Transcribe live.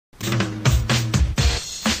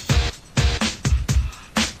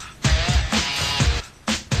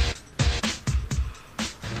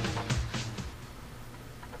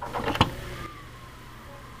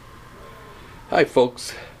Hi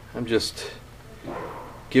folks, I'm just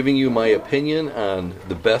giving you my opinion on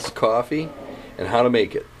the best coffee and how to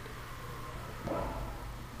make it.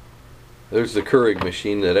 There's the Keurig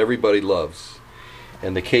machine that everybody loves,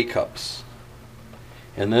 and the K-Cups.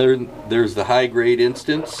 And then there's the high grade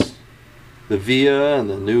instance, the Via, and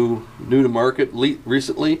the new to market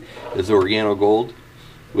recently is the Organo Gold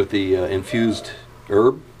with the infused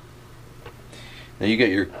herb. Now you get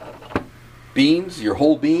your beans, your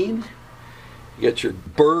whole bean. You got your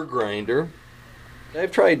burr grinder.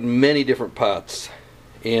 I've tried many different pots,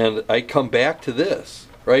 and I come back to this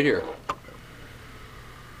right here.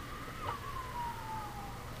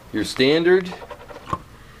 Your standard,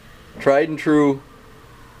 tried and true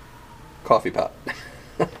coffee pot.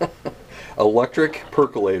 Electric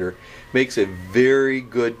percolator makes a very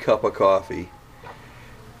good cup of coffee.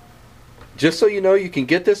 Just so you know, you can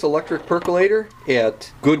get this electric percolator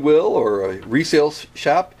at Goodwill or a resale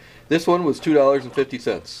shop. This one was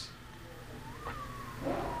 $2.50.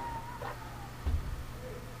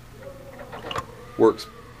 Works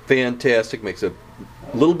fantastic, makes a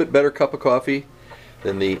little bit better cup of coffee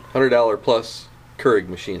than the $100 plus Keurig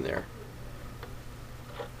machine there.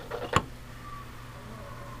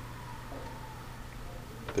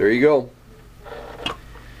 There you go.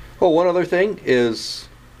 Oh, one other thing is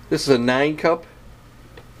this is a 9-cup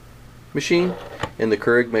machine and the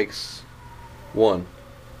Keurig makes 1.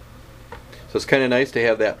 So it's kind of nice to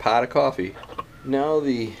have that pot of coffee. Now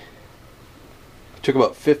it took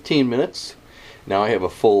about 15 minutes. Now I have a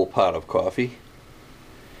full pot of coffee.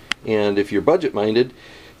 And if you're budget minded,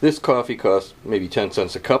 this coffee costs maybe 10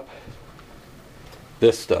 cents a cup.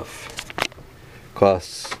 This stuff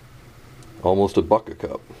costs almost $1 a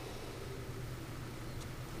cup.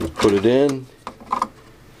 You put it in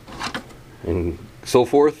and so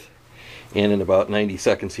forth, and in about 90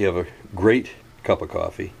 seconds you have a great cup of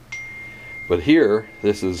coffee. But here,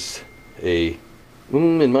 this is in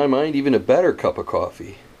my mind, even a better cup of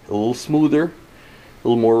coffee. A little smoother, a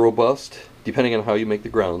little more robust, depending on how you make the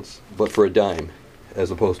grounds, but for a dime, as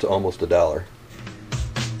opposed to almost $1.